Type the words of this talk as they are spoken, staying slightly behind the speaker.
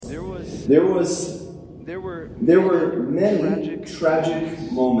There were many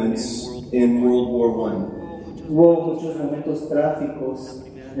tragic moments in World War I. Hubo muchos momentos trágicos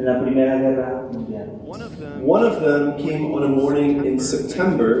en la Primera Guerra Mundial. One of them came on a morning in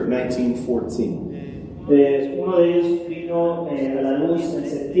September 1914. Uno de ellos vino a la luz en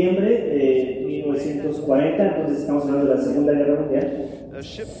septiembre de 1940, entonces estamos hablando de la Segunda Guerra Mundial. A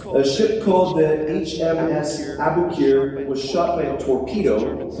ship called the HMS Abukir was shot by a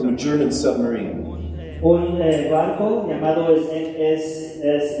torpedo from a German submarine. Un barco llamado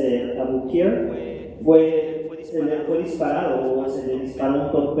SS Abukir se le fue disparado o se le disparó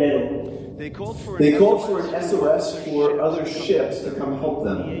un torpedo. They called for an SOS for other ships to come help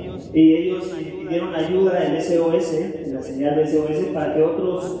them. Y ellos pidieron ayuda en SOS, en la señal de SOS, para que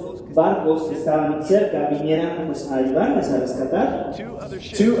otros barcos que estaban cerca vinieran a ayudarles a rescatar.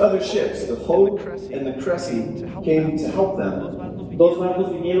 Two other ships, the Hope and the Cressy, came to help them. Dos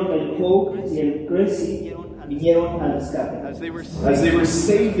barcos vinieron, el Hope y el Cressy, vinieron al rescate. As they were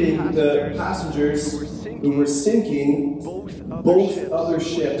saving the passengers who were sinking, both other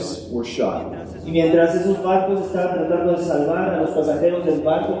ships were shot. Y mientras esos barcos estaban tratando de salvar a los pasajeros del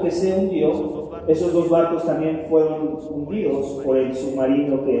barco que se hundió, esos dos barcos también fueron hundidos por el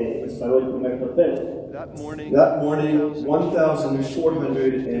submarino que disparó el primer torpedo. That morning,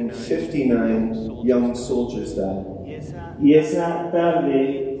 1,459 young soldiers died. Y esa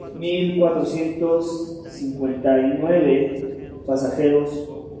tarde, 1,459 pasajeros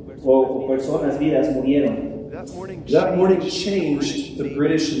o personas, vidas, murieron. That morning changed the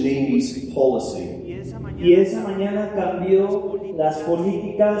British Navy's policy. Y esa mañana cambió las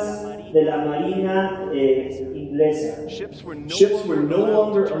políticas de la Marina inglesa. Ships were no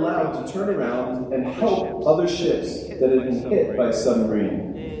longer allowed to turn around and help other ships that had been hit by a submarine.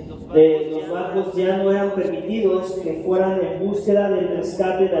 Los barcos ya no eran permitidos que fueran en búsqueda del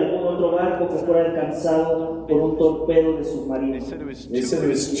rescate de algún otro barco que fuera alcanzado por un torpedo de submarino. They said it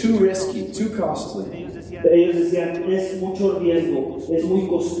was too risky, too costly. Ellos decían, es mucho riesgo, es muy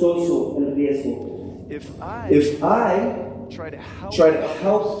costoso el riesgo. If I try to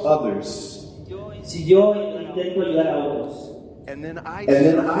help others, si yo intento ayudar a otros, and then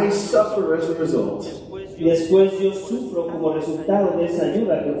I suffer as a result, y después yo sufro como resultado de esa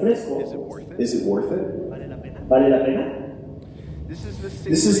ayuda que ofrezco, is it worth it? ¿Vale la pena?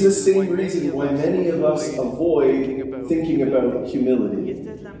 This is the same reason why many of us avoid thinking about humility.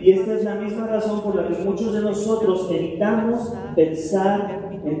 Y esta es la misma razón por la que muchos de nosotros evitamos pensar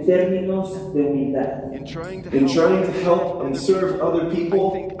en términos de humildad. In trying to help and serve other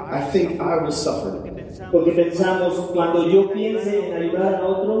people, I think I will suffer. Porque pensamos, cuando yo piense en ayudar a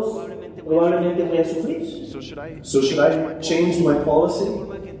otros, probablemente voy a sufrir. So should I change my policy?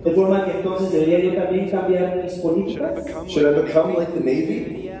 De forma que entonces debería yo también cambiar mis políticas. Should I become like the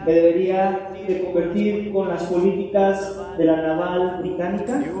Navy? Me debería de convertir con las políticas de la naval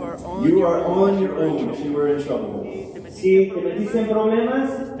británica. You are on your own if you are in trouble. Si te metiste en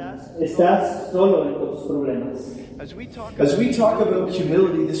problemas, estás solo en tus problemas. As we talk about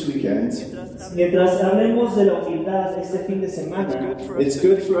humility this weekend, mientras hablemos de la humildad este fin de semana, it's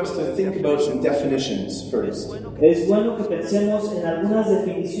good for us to think about some definitions first. Es bueno que pensemos en algunas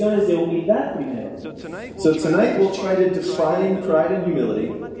definiciones de humildad primero. So tonight we'll try to define pride and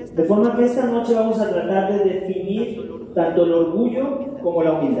humility. De forma que esta noche vamos a tratar de definir tanto el orgullo como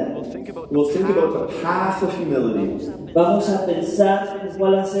la humildad. We'll think about the path of humility. Vamos a pensar en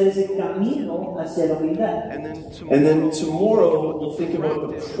cuál va a ser ese camino hacia la humildad. And then tomorrow we'll think about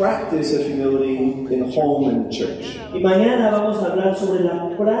the practice of humility in home and church. Y mañana vamos a hablar sobre la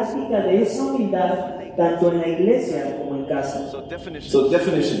práctica de esa humildad tanto en la iglesia como en casa. So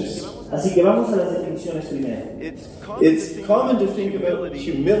definitions. Así que vamos a las definiciones primero. It's common to think about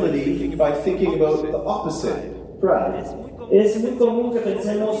humility by thinking about the opposite, pride. Es muy común que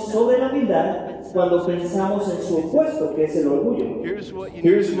pensemos sobre la humildad cuando pensamos en su opuesto, que es el orgullo. Here's what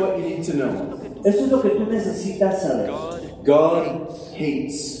you need to know. Esto es lo que tú necesitas saber. God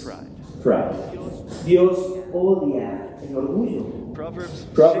hates pride. Dios odia el orgullo. Proverbs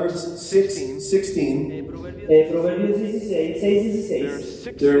 6:16. Proverbios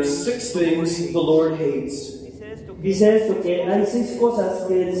 16. There are 6 things the Lord hates. Dice esto, que hay 6 cosas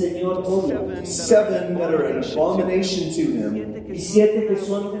que el Señor odia. 7 that are an abomination to Him. Y 7 que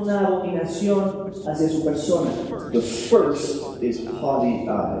son una abominación hacia su persona. The first is haughty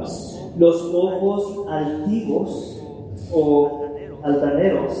eyes. Los ojos altivos o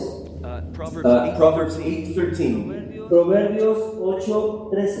altaneros. Proverbs 8:13. Proverbios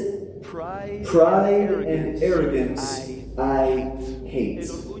 8:13. Pride and arrogance I hate.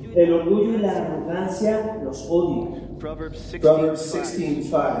 El orgullo y la arrogancia los odio. Proverbs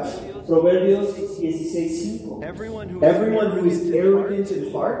 16:5. Proverbios 16:5. Everyone who is arrogant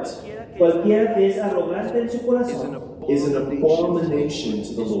in heart Cualquiera que es arrogante en su corazón is an abomination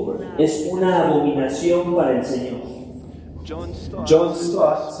to the Lord. es una abominación para el Señor. John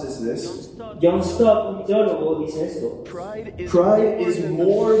Stott says this. John Stott, un teólogo, dice esto. Pride is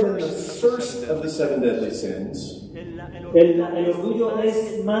more than the first of the 7 deadly sins. El orgullo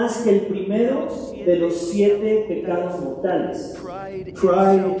es más que el primero de los 7 pecados mortales.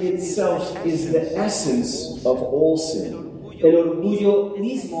 Pride itself is the essence of all sin. El orgullo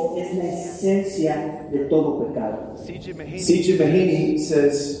mismo es la esencia de todo pecado. C.J. Mahaney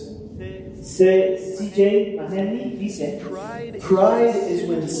says, C.J. Mahaney dice, pride is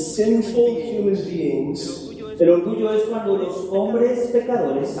when sinful human beings el orgullo es cuando los hombres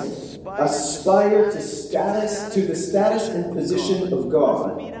pecadores aspire to the status and position of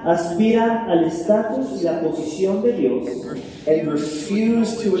God aspiran al estatus y la posición de Dios and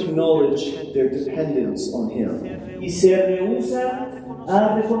refuse to acknowledge their dependence on Him. y se rehúsa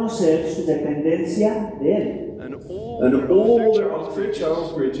a reconocer su dependencia de Él. An older author,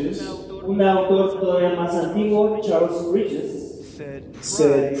 Charles Bridges, Un autor todavía más antiguo, Charles Bridges,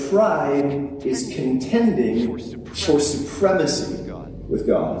 said pride is contending for supremacy with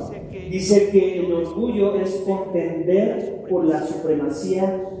God. dice que el orgullo es contender por la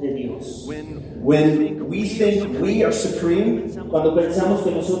supremacía de Dios. When we think we are supreme, Cuando pensamos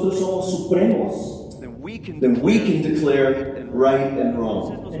que nosotros somos supremos, then we can declare right and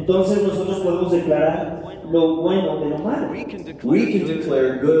wrong. entonces nosotros podemos declarar lo bueno de lo malo. We can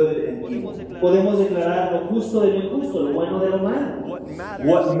declare good and evil. Podemos declarar lo justo de lo injusto, lo bueno de lo malo.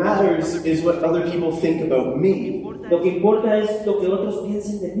 What matters is what other people think about me, Lo que importa es lo que otros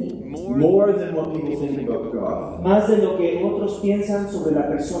piensen de mí, more than what people think about God. más de lo que otros piensan sobre la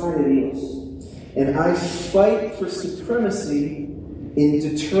persona de Dios. And I fight for supremacy in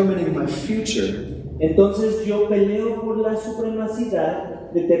determining my future. Entonces yo peleo por la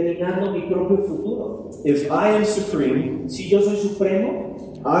supremacidad determinando mi propio futuro. If I am supreme, Si yo soy supremo,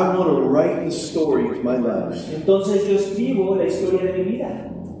 I want to write the story of my life entonces yo escribo la historia de mi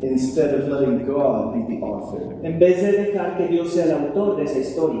vida, instead of letting God be the author. en vez de dejar que Dios sea el autor de esa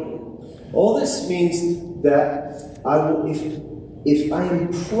historia. All this means that if I am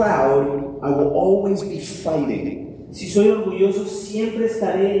proud, I will always be fighting. Si soy orgulloso, siempre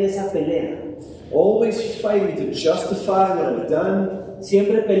estaré en esa pelea. Always fighting to justify what I've done.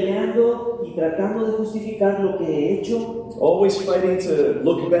 Siempre peleando y tratando de justificar lo que he hecho. Always fighting to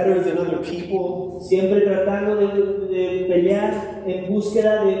look better than other people. Siempre tratando de pelear en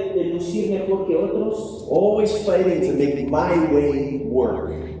búsqueda de lucir mejor que otros. Always fighting to make my way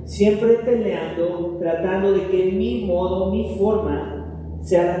work. Siempre peleando, tratando de que mi modo, mi forma,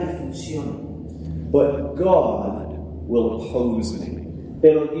 sea la que funcione. But God will oppose me.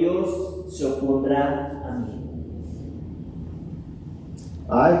 Pero Dios se opondrá a mí.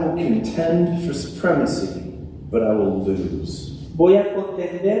 I will contend for supremacy, but I will lose. Voy a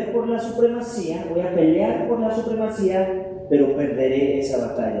contender por la supremacía, voy a pelear por la supremacía, pero perderé esa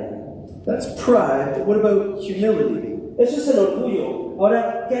batalla. That's pride, but what about humility? Eso es el orgullo.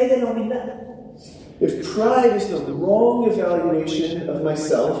 Ahora, ¿qué hay de la humildad? If pride is the wrong evaluation of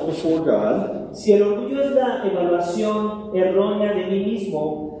myself before God, Si el orgullo es la evaluación errónea de mí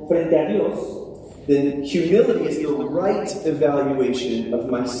mismo frente a Dios, then humility is the right evaluation of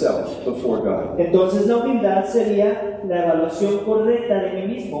myself before God. entonces la humildad sería la evaluación correcta de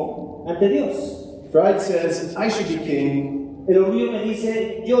mí mismo ante Dios. Pride says, I should be king. El orgullo me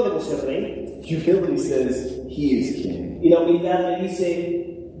dice, yo debo ser rey. Humility says, He is king. Y la humildad me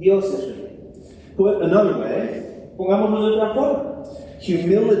dice, Dios es rey. Put another way, Pongámoslo de otra forma.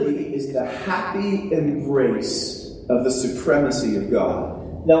 humility is the happy embrace of the supremacy of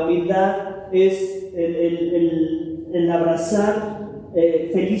God. La humildad es el abrazar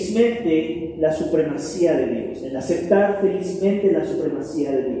felizmente la supremacía de Dios, el aceptar felizmente la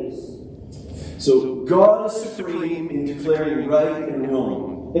supremacía de Dios. So God is supreme in declaring right and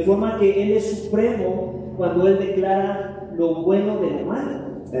wrong. De forma que Él es supremo cuando Él declara lo bueno de lo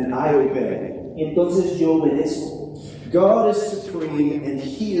malo. And I obey. Y entonces yo obedezco. God is supreme and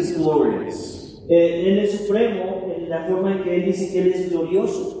He is glorious. Él es supremo en la forma en que Él dice que Él es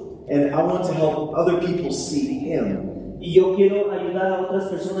glorioso. And I want to help other people see Him. Y yo quiero ayudar a otras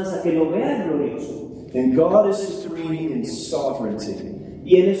personas a que lo vean glorioso. And God is supreme in sovereignty.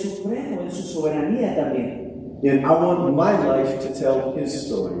 Y Él es supremo en su soberanía también. And I want my life to tell His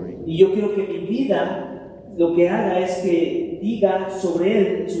story. Y yo quiero que mi vida lo que haga es que diga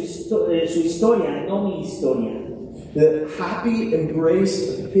sobre Él su historia, no mi historia. The happy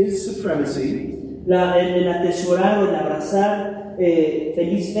embrace of His supremacy El atesorar o el abrazar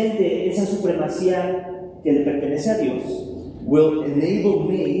felizmente esa supremacía que le pertenece a Dios will enable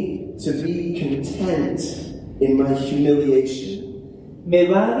me to be content in my humiliation. me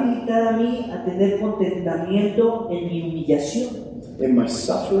va a habilitar a mí a tener contentamiento en mi humillación, In my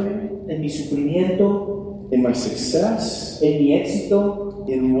suffering, en mi sufrimiento, in my success, en mi éxito,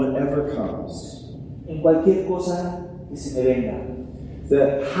 in whatever comes. en cualquier cosa que se me venga.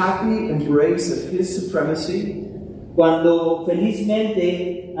 The happy embrace of His supremacy Cuando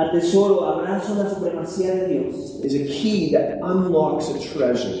felizmente atesoro, abrazo la supremacía de Dios, is a key that unlocks a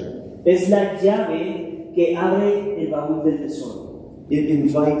treasure. es la llave que abre el baúl del tesoro. It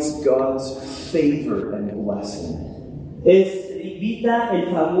invites God's favor and blessing. Invita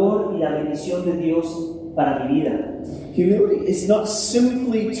el favor y la bendición de Dios para mi vida. Humility is not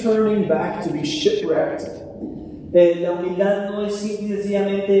simply turning back to be shipwrecked. La humildad no es simple y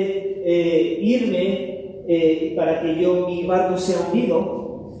sencillamente irme para que mi barco sea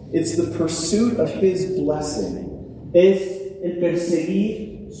hundido. It's the pursuit of His blessing, Es el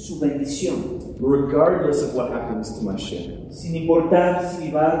perseguir su bendición, regardless of what happens to my ship. sin importar si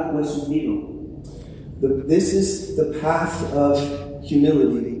mi barco es hundido. This is the path of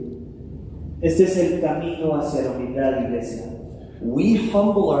humility. Este es el camino hacia la humildad, iglesia. We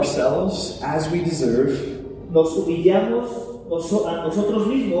humble ourselves as we deserve, Nos humillamos a nosotros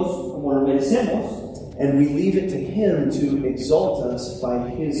mismos como lo merecemos and we leave it to Him to exalt us by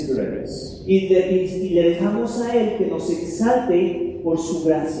His grace. y le dejamos a Él que nos exalte por su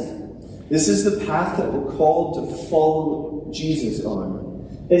gracia. This is the path that we're called to follow Jesus on.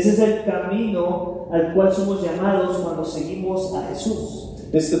 Ese es el camino al cual somos llamados cuando seguimos a Jesús.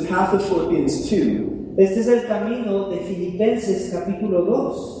 It's the path of Philippians 2. Este es el camino de Filipenses capítulo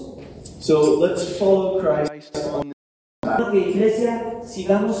 2. So let's follow Christ on Que iglesia,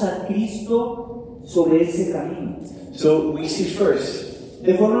 sigamos a Cristo sobre ese camino. So we see first,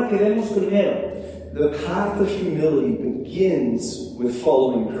 De forma que vemos primero, the path of humility begins with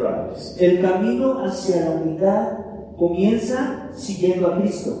following Christ. el camino hacia la humildad comienza siguiendo a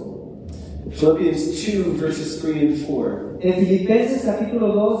Cristo. Philippians 2 verses 3 and 4. En Filipenses capítulo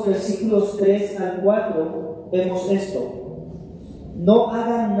 2 versículos 3 al 4 vemos esto. No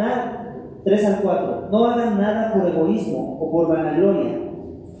hagan nada, 3 al 4, no hagan nada por egoísmo o por vanagloria,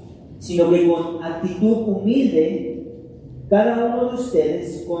 sino que con actitud humilde cada uno de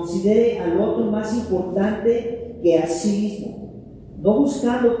ustedes considere al otro más importante que a sí mismo, no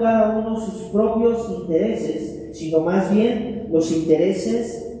buscando cada uno sus propios intereses, sino más bien los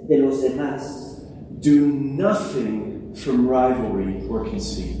intereses de los demás. Do nothing from rivalry or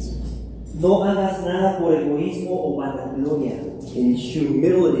conceit. No hagas nada por egoísmo o vanagloria, In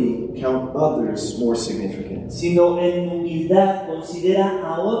humility, count others more significant. sino en humildad considera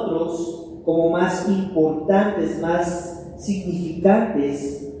a otros como más importantes, más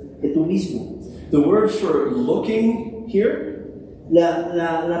significantes que tú mismo. The word for looking here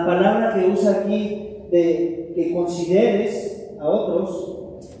La palabra que usa aquí de que consideres a otros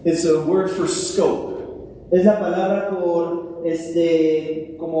is a word for scope. es la palabra por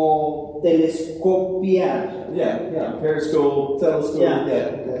como telescopiar. Yeah. Periscope, telescope,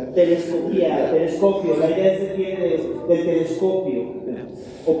 Yeah. Telescopio. La idea es del telescopio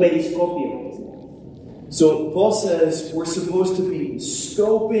o periscopio. So Paul says we're supposed to be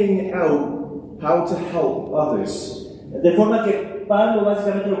scoping out how to help others. De forma que Pablo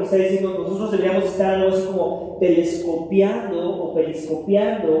básicamente lo que está diciendo, nosotros deberíamos estar algo así como telescopiando o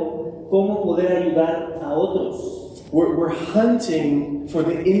periscopiando cómo poder ayudar a otros. We're hunting for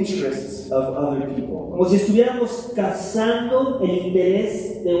the interests of other people. Como si estuviéramos cazando el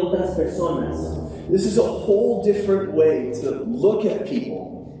interés de otras personas. This is a whole different way to look at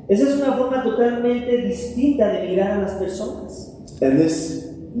people. Esa es una forma totalmente distinta de mirar a las personas. And this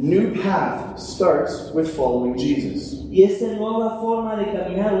new path starts with following Jesus. Y esta nueva forma de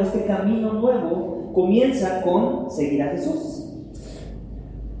caminar o este camino nuevo comienza con seguir a Jesús.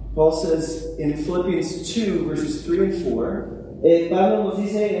 Paul says in Philippians 2 verses 3 and 4, Pablo nos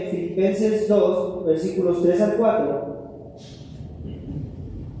dice en Filipenses 2 versículos 3 al 4.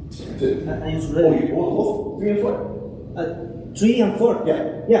 Are you ready? both 3 and 4? 3 and 4.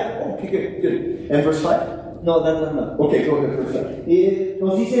 Yeah. Okay, good. And verse 5? No, that one not. Okay, go ahead, verse 5. Y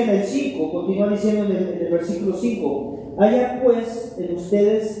nos dice en el 5, continúa diciendo en el versículo 5, haya pues en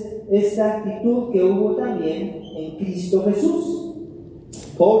ustedes esta actitud que hubo también en Cristo Jesús.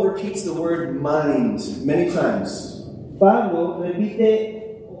 Paul repeats the word mind many times. Pablo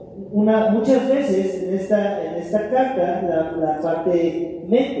repite muchas veces en esta carta la parte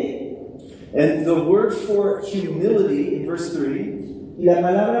mente. And the word for humility in verse 3 Y la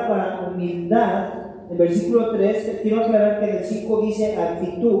palabra para humildad en versículo 3, quiero aclarar que en el 5 dice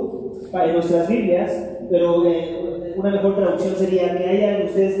actitud en nuestras Biblias, pero una mejor traducción sería que haya en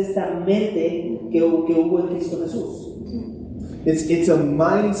ustedes esta mente que hubo en Cristo Jesús. It's a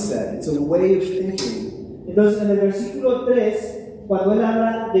mindset, it's a way of thinking. Entonces, en el versículo 3, cuando él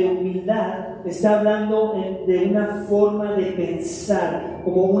habla de humildad, está hablando de una forma de pensar,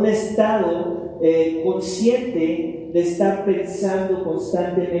 como un estado consciente de estar pensando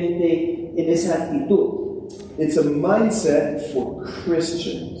constantemente en esa actitud. It's a mindset for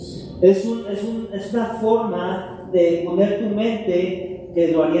Christians. Es una forma de poner tu mente que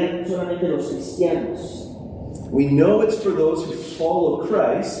lo harían solamente los cristianos. We know it's for those who follow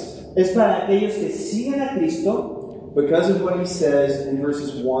Christ. Es para aquellos que siguen a Cristo. Because of what he says in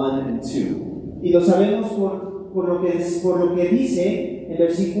verses 1 and 2. Y lo sabemos por lo que dice en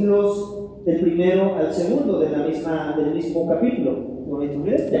versículos del primero al segundo del mismo capítulo. ¿No me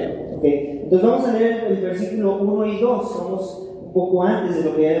entendiste? Okay. Entonces vamos a leer el versículo 1 y 2. Vamos un poco antes de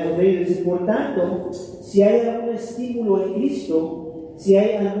lo que ya hemos leído. Dice, por tanto, si hay algún estímulo en Cristo, si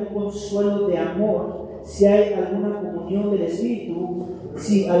hay algún consuelo de amor, si hay alguna comunión del Espíritu,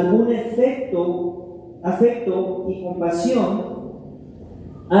 si algún afecto y compasión,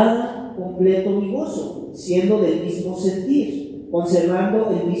 hagan completo mi gozo, siendo del mismo sentir, conservando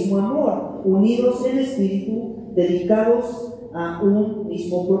el mismo amor, unidos en espíritu, dedicados a un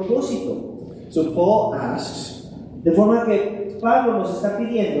mismo propósito. So Paul asks, de forma que Pablo nos está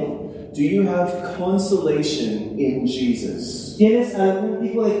pidiendo, do you have consolation in Jesus? ¿Tienes algún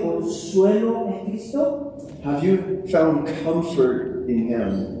tipo de consuelo en Cristo? Have you found comfort in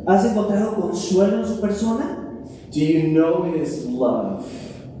him? ¿Has encontrado consuelo en su persona? Do you know his love?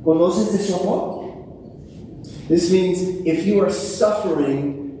 ¿Conoces de su amor? This means if you are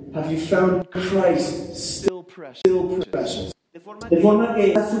suffering, have you found Christ still precious? De forma que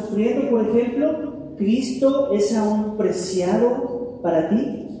estás sufriendo, por ejemplo, ¿Cristo es aún preciado para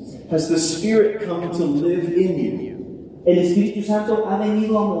ti? Has the Spirit come to live in you? ¿El Espíritu Santo ha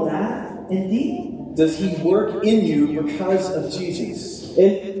venido a morar en ti? Does he work in you because of Jesus?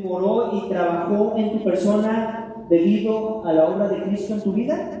 ¿Él moró y trabajó en tu persona debido a la obra de Cristo en tu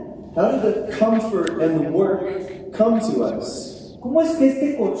vida? How did the comfort and the work come to us? ¿Cómo es que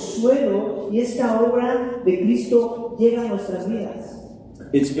este consuelo y esta obra de Cristo llega a nuestras vidas?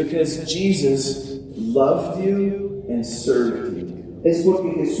 It's because Jesus loved you and served you. Es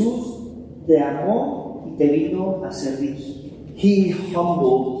porque Jesús te amó y te vino a servir. He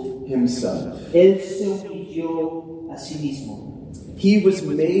humbled himself. Él se humilló a sí mismo. He was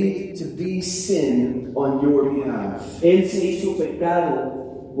made to be sin on your behalf. Él se hizo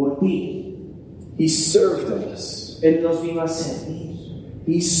pecado por ti. He served us. Él nos vino a servir.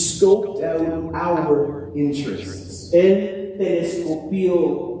 He scoped out our interests. Él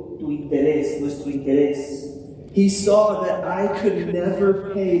telescopió tu interés, nuestro interés. He saw that I could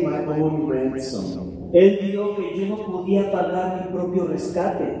never pay my own ransom. Él vio que yo no podía pagar mi propio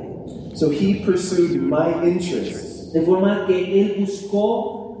rescate. So he pursued my interests. De forma que él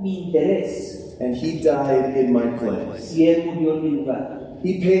buscó mi interés. And he died in my place. Y él murió en mi lugar.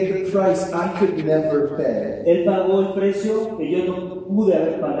 He paid the price I could never pay. Él pagó el precio que yo no pude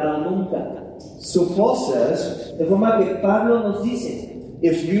haber pagado nunca. So Paul says, de forma que Pablo nos dice,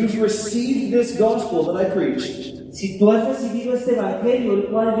 if you've received this gospel that I preached, si tú has recibido este evangelio el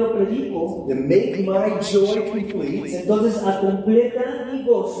cual yo predico, then make my joy complete, entonces completa mi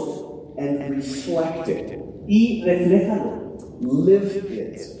gozo and reflect it. Y refléjalo. Live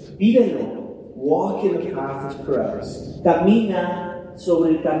it. Vívelo. Walk in the path of Christ. Camina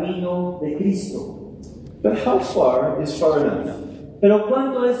sobre el camino de Cristo. But how far is far enough? Pero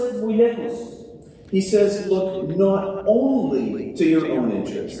 ¿cuánto es muy lejos? He says, look not only to your own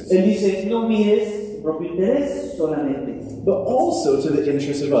interests, Él dice, no mires tu propio interés solamente, but also to the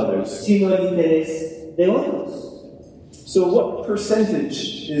interests of others. sino el interés de otros. So what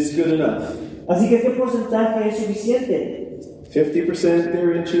percentage is good enough? Así que, ¿qué porcentaje es suficiente? 50%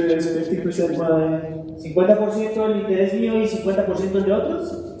 their interest, 50% mine. 50% el interés mío y 50% el de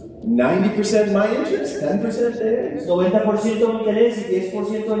otros. 90% my interest, 10% theirs. 90% mi interés y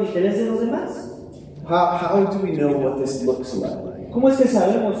 10% el interés de los demás. How do we know what this looks like? ¿Cómo es que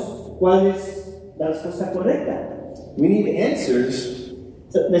sabemos cuál es la respuesta correcta? We need answers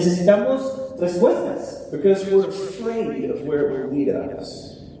Necesitamos respuestas. because we're afraid of where it will lead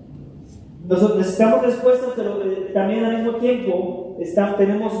us. Nosotros necesitamos respuestas, pero también al mismo tiempo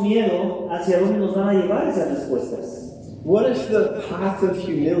tenemos miedo hacia dónde nos van a llevar esas respuestas. What if the path of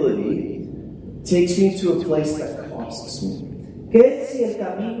humility takes me to a place that costs me? ¿Qué si el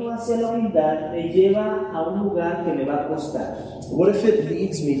camino hacia la humildad me lleva a un lugar que me va a costar? What if it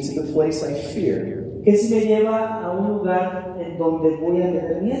leads me to the place I fear? ¿Qué si me lleva a un lugar en donde voy a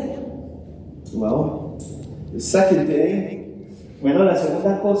tener miedo? Well, the second thing Bueno, la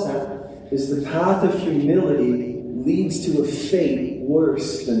segunda cosa is the path of humility leads to a fate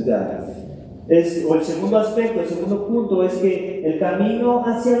worse than death. o el segundo aspecto, el segundo punto es que el camino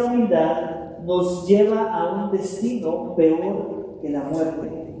hacia la humildad nos lleva a un destino peor que la muerte.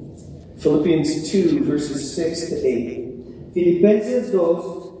 Philippians 2, verses 6 to 8. Filipenses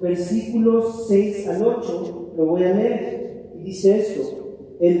 2, versículos 6 al 8, lo voy a leer, y dice esto: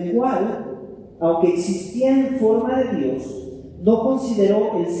 el cual, aunque existía en forma de Dios, no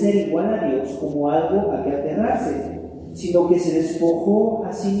consideró el ser igual a Dios como algo a que aferrarse, sino que se despojó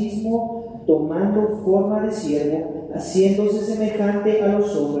a sí mismo, tomando forma de siervo, haciéndose semejante a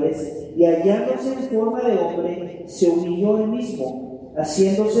los hombres, y hallándose en forma de hombre, se humilló él mismo,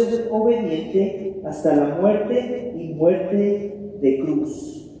 haciéndose obediente hasta la muerte y muerte de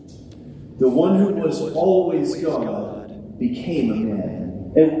cruz. The one who was always God became a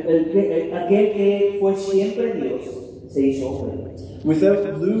man. Aquel que fue siempre Dios se hizo hombre.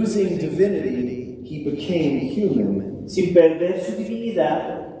 Without losing divinity, he became human. Sin perder su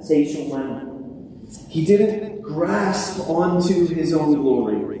divinidad, se hizo humano. He didn't grasp onto his own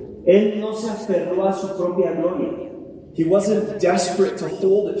glory. Él no se aferró a su propia gloria. He wasn't desperate to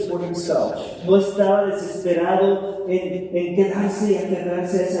hold it for himself. No estaba desesperado en quedarse y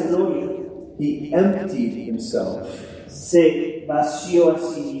aferrarse a esa gloria. He emptied himself. Se vació a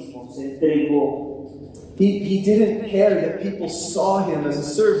sí mismo, se entregó. He didn't care that people saw him as a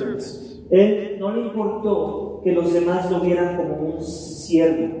servant. Él no le importó que los demás lo vieran como un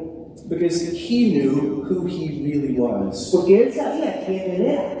siervo, Because he knew who he really was. porque él sabía quién él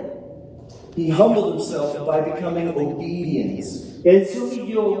era. He humbled himself by becoming obedient. Él se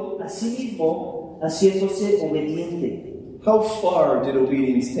humilló a sí mismo, haciéndose obediente. How far did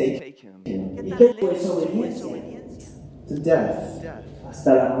obedience take him? ¿Y qué fue esa obediencia? To death.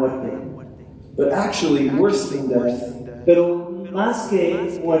 Hasta la muerte. But actually, worse than death, Pero más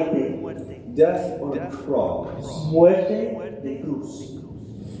que muerte, death on a cross. muerte de cruz.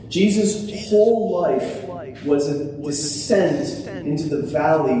 Jesus' whole life was a descent into the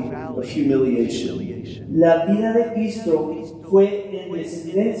valley of humiliation. La vida de Cristo fue en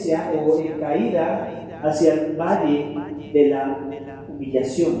descendencia o en caída hacia el valle de la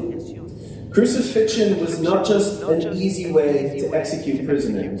humillación. Crucifixion was not just an easy way to execute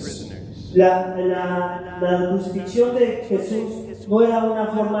prisoners. La crucifixión de Jesús no era una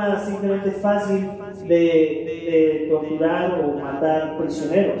forma simplemente fácil de torturar o matar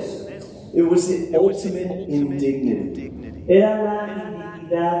prisioneros. It was the ultimate indignity. Era la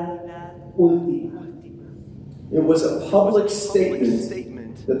indignidad última. It was a public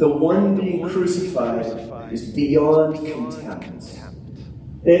statement that the one being crucified is beyond contempt.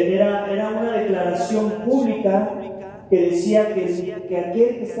 Era una declaración pública que decía que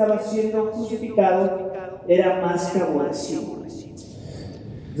aquel que estaba siendo crucificado era más que aborrecible.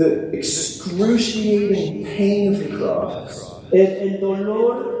 The excruciating pain of the cross El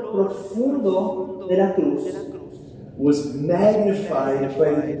dolor profundo de la cruz was magnified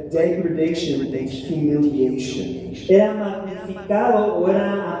by the degradation and humiliation. era magnificado o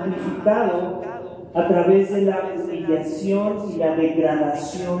era amplificado a través de la humillación y la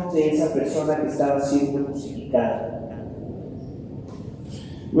degradación de esa persona que estaba siendo crucificada.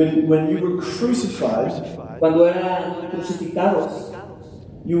 When you were crucified, Cuando eran crucificados,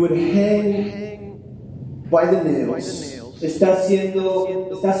 you would hang by the nails, estás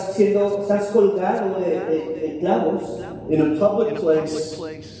colgado de clavos in a public place,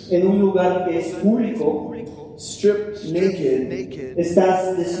 en un lugar que es público, stripped naked,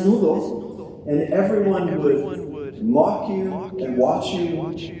 estás desnudo and everyone would mock you and watch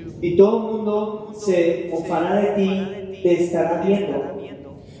you. y todo el mundo se mofará de ti, te estará viendo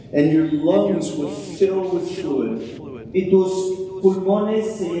And your lungs would fill with fluid. y tus pulmones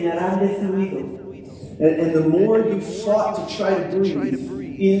se llenarán de fluido. And the more you fought to try to breathe,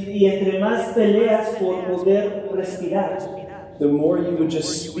 Y entre más peleas por poder respirar, the more you would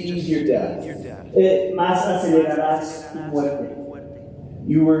just speed your death. más acelerarás tu muerte.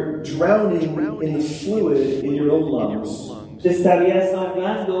 You were drowning in the fluid in your own lungs. Te estarías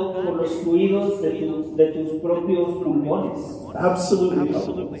ahogando por los fluidos de tus propios pulmones, Absolutely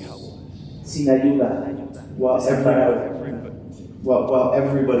helpless. sin ayuda, While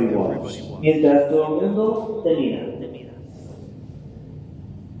everybody watched. mientras todo el mundo te mira.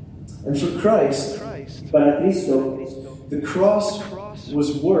 And for Christ, Para Cristo, the cross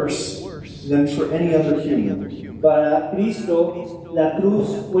was worse than for any other human. para Cristo, la cruz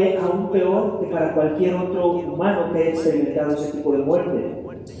fue aún peor que para cualquier otro humano que haya experimentado ese tipo de muerte.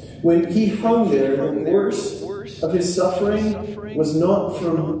 When he hung there, the worst of his suffering was not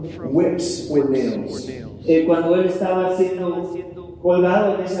from whips or nails. Cuando él estaba siendo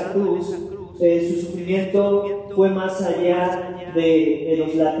colgado en esa cruz, su sufrimiento fue más allá de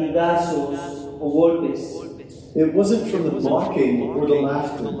los latigazos o golpes. It wasn't from the mocking or the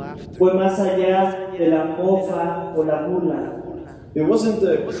laughter. Fue más allá de la mofa o la burla. It wasn't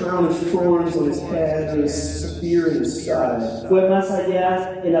the crown of thorns on his head or the spear in his side. Fue más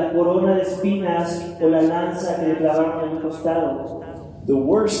allá de la corona de espinas o la lanza que le clavaron en el costado. The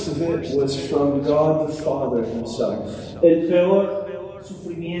worst of it was from God the Father himself. El peor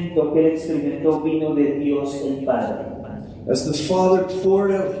sufrimiento que él experimentó vino de Dios el Padre. As the Father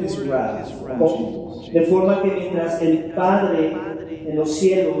poured out his wrath on Jesus. De forma que mientras el Padre en los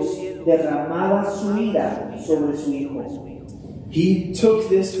cielos derramaba su ira sobre su Hijo, He took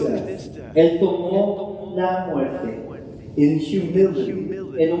this death él tomó la muerte in humility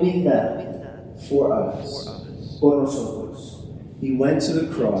en humildad for us. por nosotros. He went to the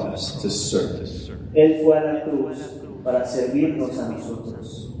cross to serve. Él fue a la cruz para servirnos a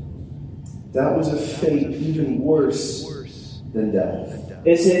nosotros. That was a fate even worse than death.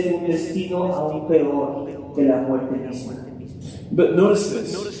 Ese fue un destino aún peor que la muerte misma. But notice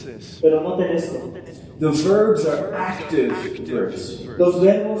this. Pero noten esto. The verbs are active verbs. Los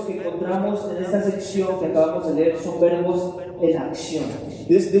verbos que encontramos en esta sección que acabamos de leer son verbos en acción.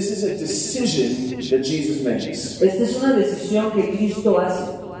 This is a decision that Jesus makes. Esta es una decisión que Cristo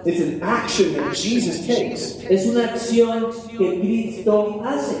hace. It's an action that Jesus takes. Es una acción que Cristo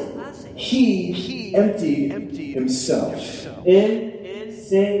hace. He emptied himself. Él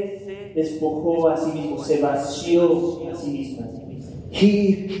se despojó a sí mismo, se vació a sí mismo.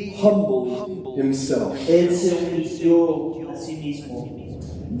 He humbled himself. Él se humilló a sí mismo.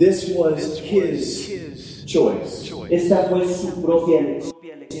 This was his choice. Esta fue su propia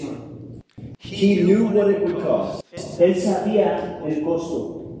elección. He knew what it would cost, Él sabía el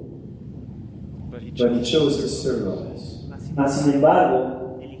costo, but he chose to serve us. mas sin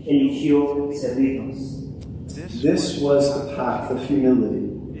embargo, eligió servirnos. This was the path of humility.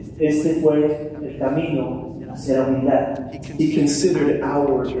 Este fue el camino hacia la humildad. He considered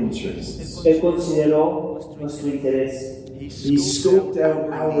our interests. Él consideró nuestro interés. He scoped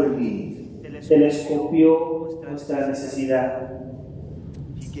out our need. Telescopió nuestra necesidad.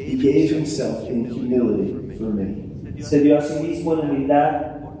 He gave himself in humility for me. Se dio a sí mismo en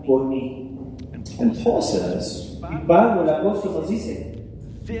humildad por mí. And Paul says, Y Pablo, el apóstol, nos dice: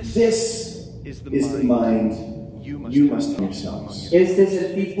 this is the mind you must have yourselves. este es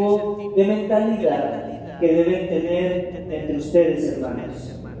el tipo de mentalidad que deben tener entre ustedes,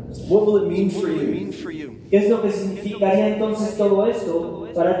 hermanos. What will it mean for you? ¿Qué es lo que significaría entonces todo esto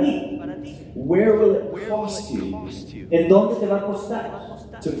para ti? Where will it cost you ¿En dónde te va a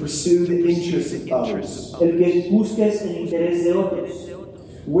costar to pursue the interests of others? el que busques el interés de otros?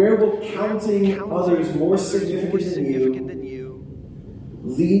 Where will counting others more significant than you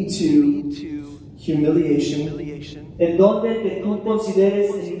lead to humiliation? En donde que tú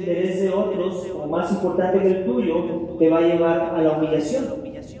consideres el interés de otros como más importante que el tuyo te va a llevar a la humillación.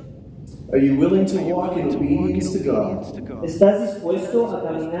 Are you willing to walk in obedience to God ¿Estás dispuesto a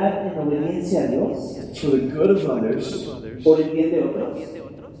caminar en obediencia a Dios for the good of others, por el bien de otros,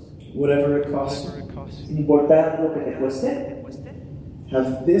 whatever it costs you? sin importar lo que te cueste?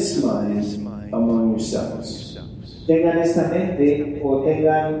 Have this mind among yourselves. Tengan esta mente o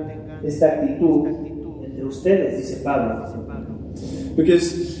tengan esta actitud entre ustedes, dice Pablo.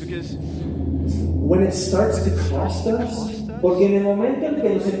 Because when it starts to cost us, Porque en el momento en que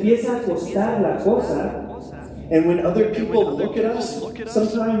nos empieza a costar la cosa, and when other people look at us,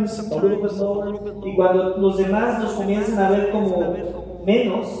 sometimes a little bit lower, y cuando los demás nos comienzan a ver como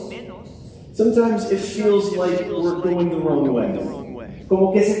menos, sometimes it feels like we're going the wrong way.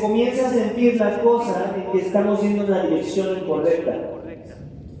 como que se comienza a sentir la cosa en que estamos yendo en la dirección incorrecta,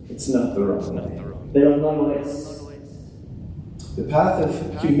 It's not the wrong way. pero no lo es. The path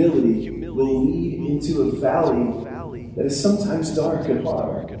of humility will lead into a valley that is sometimes dark and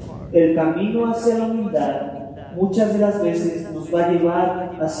hard. El camino hacia la humildad muchas de las veces nos va a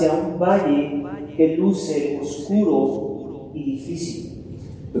llevar hacia un valle que luce oscuro y difícil.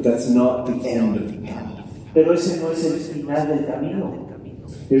 But that's not the end of the path. Pero ese no es el final del camino.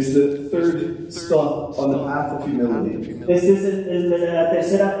 Here's the third stop on the path of humility. Este es la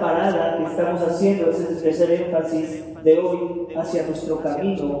tercera parada que estamos haciendo, este es el tercer énfasis de hoy hacia nuestro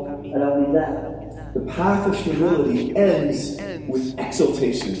camino a la humildad. The path of humility ends with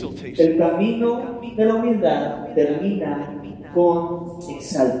exaltation. El camino de la humildad termina con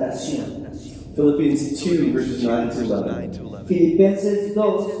exaltación. Philippians 2, verses 9 to 11. Filipenses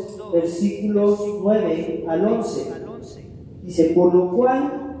 2, versículos 9 al 11. Dice, por lo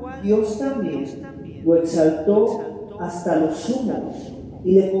cual Dios también lo exaltó hasta lo sumo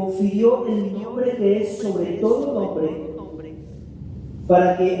y le confirió el nombre que es sobre todo nombre,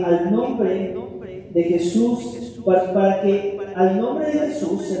 para que al nombre de Jesús, para que al nombre de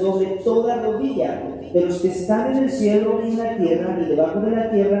Jesús se doble toda rodilla de los que están en el cielo y en la tierra y debajo de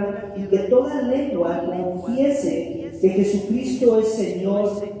la tierra, y que toda lengua confiese que Jesucristo es Señor,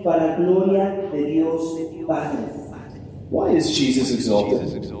 para gloria de Dios Padre. Why is Jesus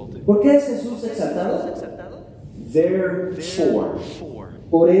exalted? ¿Por qué es Jesús exaltado? Therefore,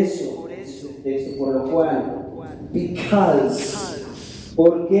 Por eso, es el texto, por lo cual, because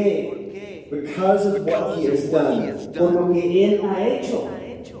 ¿por qué? of what he has done. Por lo que Él ha hecho.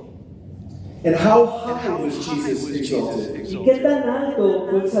 And how high was Jesus exalted? ¿Y qué tan alto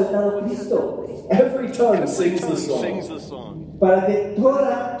fue exaltado Cristo? Every tongue sings the song. Para que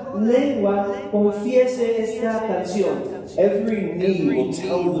toda lengua confiese esta canción. Every knee will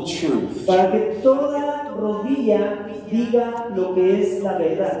tell the truth. Para que toda rodilla diga lo que es la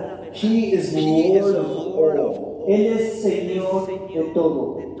verdad. He is Lord of all. Él es Señor de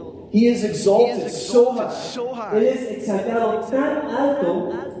todo. He is exalted so high Él es exaltado tan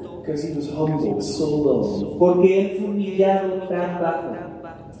alto because he was humbled so low. porque Él fue humillado tan bajo.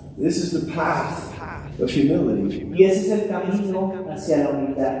 This is the path of humility. Y ese es el camino hacia la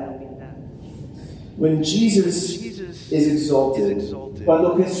humildad. When Jesus is exalted,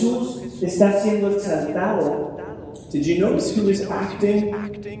 Cuando Jesús está siendo exaltado, did you notice who is acting?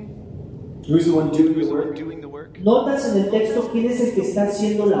 Who's the one doing the work? ¿notas en el texto quién es el que está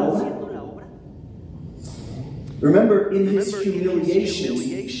haciendo la obra? Remember, in his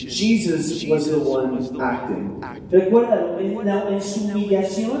humiliation, Jesus was the one acting. Recuérdalo, en su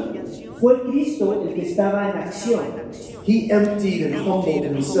humillación fue Cristo el que estaba en acción. He emptied and humbled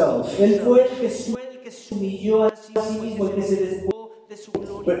himself. Él fue el que se humilló a sí mismo, el que se despojó de su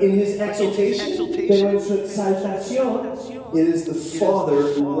gloria. But in his exaltation, Pero en su exaltación it is the Father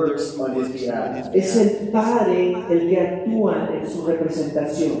who works on his behalf. es el Padre el que actúa en su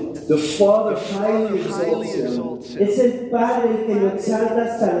representación. The Father highly exalts him. Es el Padre el que lo exalta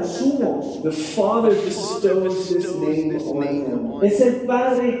hasta lo sumo. The Father bestows this name on him. Es el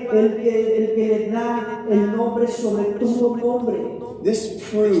Padre el que le da el nombre sobre todo nombre. This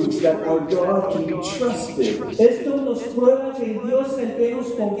proves that our God can be trusted. Esto nos prueba que el Dios en el que hemos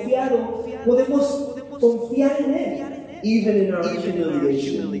confiado, podemos confiar en Él, Even in our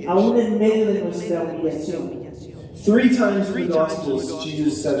humiliation. aún en medio de nuestra humillación. 3 times in the Gospels,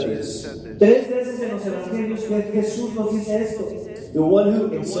 Jesus said this. 3 veces en los evangelios que Jesús nos dice esto. The one who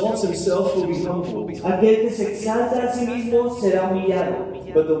exalts himself will be humbled, Aquel que se exalta a sí mismo será humillado,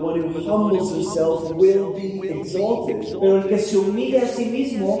 but the one who humbles himself will be exalted. pero el que se humilla a sí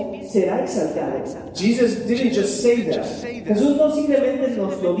mismo será exaltado. Jesus didn't just say that. Jesús no simplemente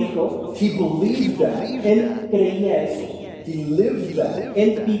nos lo dijo, He believed that. Él creía eso, He lived that.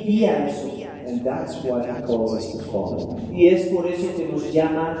 Él vivía eso. And that's why he calls us to follow. Y es por eso que nos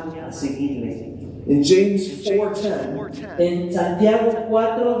llama a seguirle. In James 4:10, En Santiago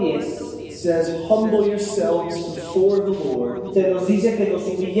 4:10 says, humble yourselves before the Lord, se nos dice que nos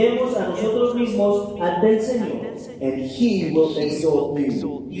humillemos a nosotros mismos ante el Señor and he will exalt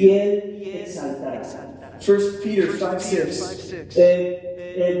you. y Él exaltará. 1 Peter 5:6,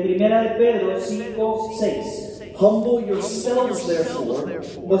 Primera de Pedro 5:6 humble yourselves therefore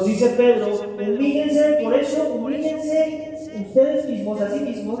nos dice Pedro, humíllense, por eso humíllense ustedes mismos, a sí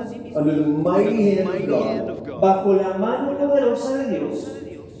mismos, under the mighty hand of God, bajo la mano poderosa de Dios,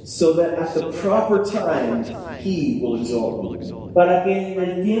 so that at the proper time he will exalt you. para que en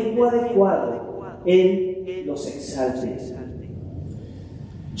el tiempo adecuado Él los exalte.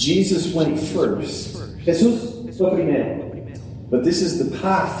 Jesus went first, Jesús fue primero, but this is the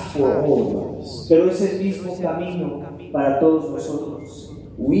path for all of us. pero es el mismo camino para todos nosotros.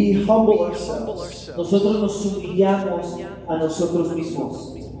 We humble ourselves Nosotros nos humillamos a nosotros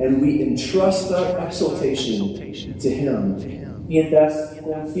mismos and we entrust our exaltation to him. mientras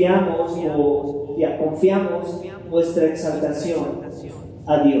confiamos nuestra exaltación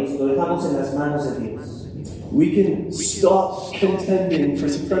a Dios, lo dejamos en las manos de Dios. We can stop contending for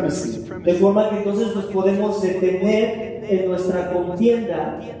supremacy. De forma que entonces nos podemos detener en nuestra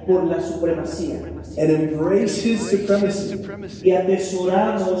contienda por la supremacía And embrace his supremacy, y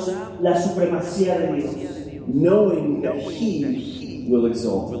atesoramos la supremacía de Dios, knowing that he will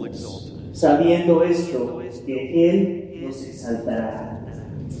exalt us. sabiendo esto, que Él nos exaltará.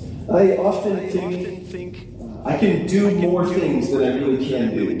 I often think I can do more things than I really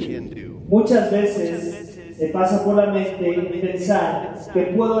can do. Muchas veces me pasa por la mente pensar que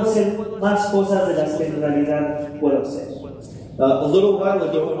puedo hacer más cosas de las que en realidad puedo hacer. A little while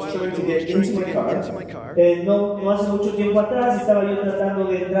ago, I was trying to get into my car, No hace mucho tiempo atrás estaba yo tratando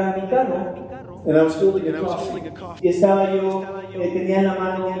de entrar a mi carro and I was holding a coffee. y tenía en la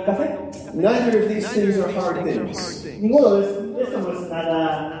mano un café. Neither of these things are hard things. Ninguno de esto no es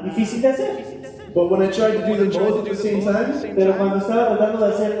nada difícil de hacer. But when I tried to do them both at the same time, Pero cuando estaba tratando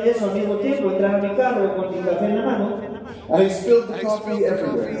de hacer eso al mismo tiempo, entrar a mi carro con mi café en la mano, I spilled the coffee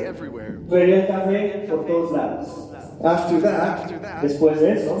everywhere. regué el café por todos lados. After that, Después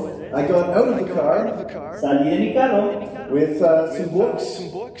de eso, I got out of the car salí de mi carro with some books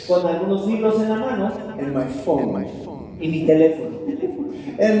con algunos libros en la mano and my phone. y mi teléfono.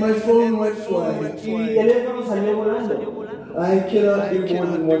 And my phone went Y flying. mi teléfono salió volando. I cannot do more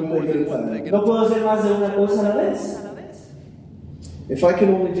than one thing at a time. No puedo hacer más de una cosa a la vez. If I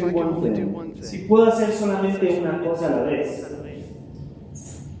can only do one thing, Si puedo hacer solamente una cosa a la vez,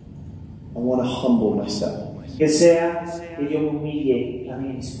 I want to humble myself. que sea que yo me humille a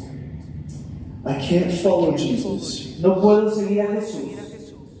mí mismo. I can't follow Jesus No puedo seguir a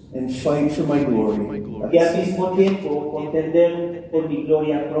Jesús and fight for my glory. y al mismo tiempo contender por mi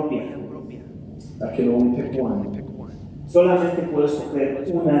gloria propia. I can only pick one. Solamente puedo escoger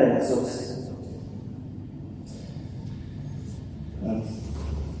una de las dos.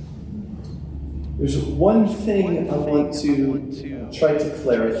 There's one thing I want to try to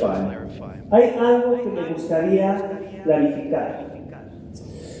clarify. Hay algo que me gustaría clarificar.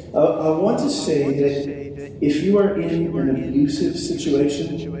 I want to say that if you are in an abusive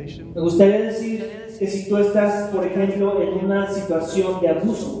situation, Me gustaría decir que si tú estás, por ejemplo, en una situación de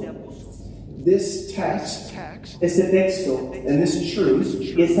abuso, this text este texto and this truth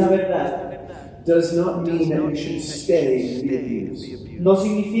y esta verdad does not mean that you should stay in the abuse. no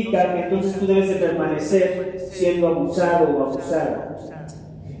significa que entonces tú debes de permanecer siendo abusado o abusada.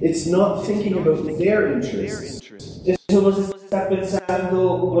 It's not thinking about their interests. Eso no se está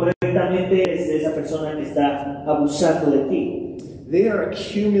pensando correctamente desde esa persona que está abusando de ti. They are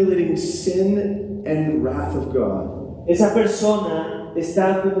accumulating sin and wrath of God. Esa persona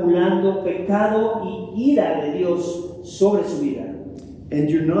está acumulando pecado y ira de Dios sobre su vida. And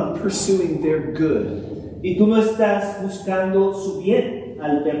you're not pursuing their good. Y tú no estás buscando su bien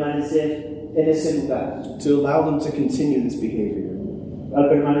al permanecer en ese lugar, To allow them to continue this behavior. al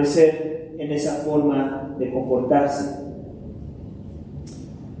permanecer en esa forma de comportarse.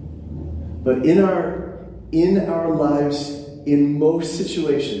 But in our lives, in most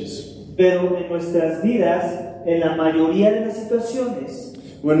situations, Pero en nuestras vidas, en la mayoría de las situaciones,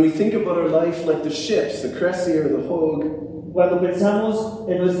 when we think about our life like the ships, the Cressy or the Hogue, cuando pensamos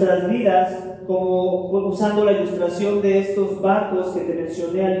en nuestras vidas como usando la ilustración de estos barcos que te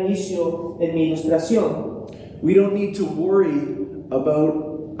mencioné al inicio en mi ilustración, we don't need to worry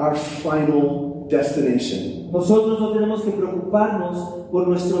about our final destination. nosotros no tenemos que preocuparnos por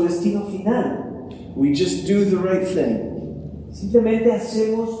nuestro destino final. We just do the right thing. Simplemente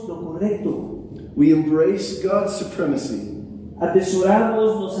hacemos lo correcto. We embrace God's supremacy.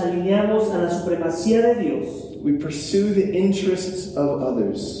 Atesoramos, nos alineamos a la supremacía de Dios. We pursue the interests of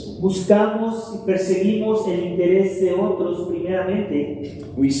others. Buscamos y perseguimos el interés de otros primeramente.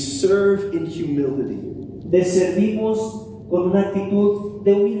 We serve in humility Le servimos con una actitud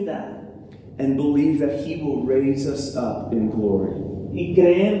de humildad and believe that He will raise us up in glory. y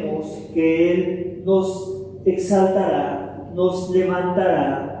creemos que Él nos exaltará, nos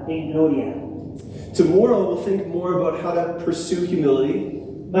levantará en gloria. Tomorrow we'll think more about how to pursue humility.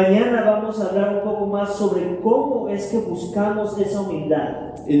 Mañana vamos a hablar un poco más sobre cómo es que buscamos esa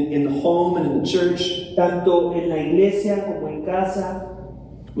humildad, In the home and in the church. tanto en la iglesia como en casa.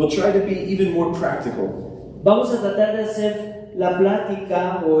 We'll try to be even more practical. Vamos a tratar de hacer la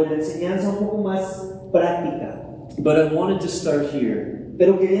plática o la enseñanza un poco más práctica. But I wanted to start here.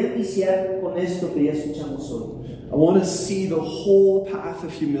 Pero quería iniciar con esto que ya escuchamos hoy. I want to see the whole path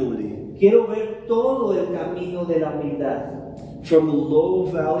of humility. Quiero ver todo el camino de la humildad, From the low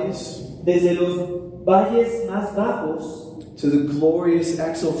valleys desde los valles más bajos to the glorious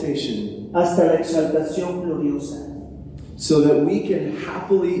exaltation, hasta la exaltación gloriosa, so that we can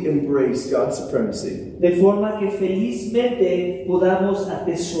happily embrace God's supremacy. de forma que felizmente podamos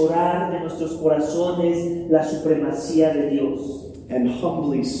atesorar en nuestros corazones la supremacía de Dios And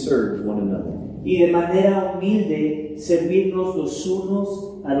humbly serve one another. y de manera humilde servirnos los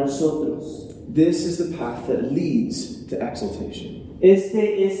unos a los otros. This is the path that leads to exaltation.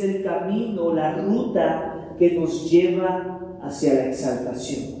 Este es el camino, la ruta que nos lleva hacia la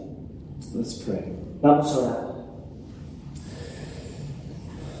exaltación. Let's pray. Vamos a orar.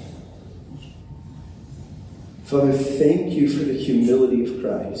 Father, thank you for the humility of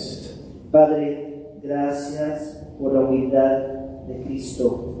Christ. Padre, gracias por la humildad de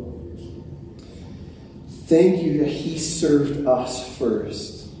Cristo. Thank you that He served us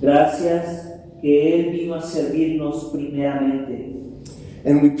first. Gracias que Él vino a servirnos primeramente.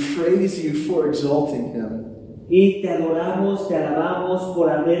 And we praise you for exalting Him. Y te adoramos, te alabamos por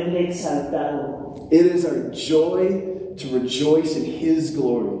haberle exaltado. It is our joy to rejoice in His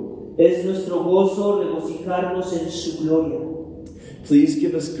glory. Es nuestro gozo regocijarnos en su gloria. Please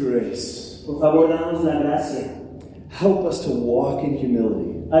give us grace. Por favor, danos la gracia. Help us to walk in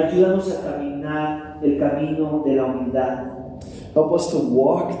humility. Ayúdanos a caminar el camino de la humildad. Help us to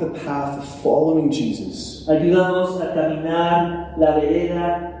walk the path of following Jesus. Ayúdanos a caminar la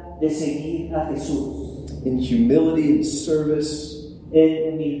vereda de seguir a Jesús. In humility and service.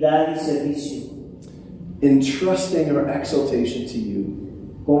 En humildad y servicio. In trusting our exaltation to you.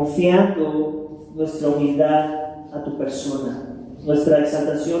 Confiando nuestra humildad a tu persona. Nuestra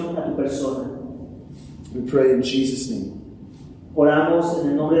exaltación a tu persona. We pray in Jesus' name. Oramos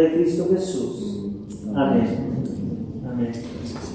en el nombre de Cristo Jesús. Amén. Amén.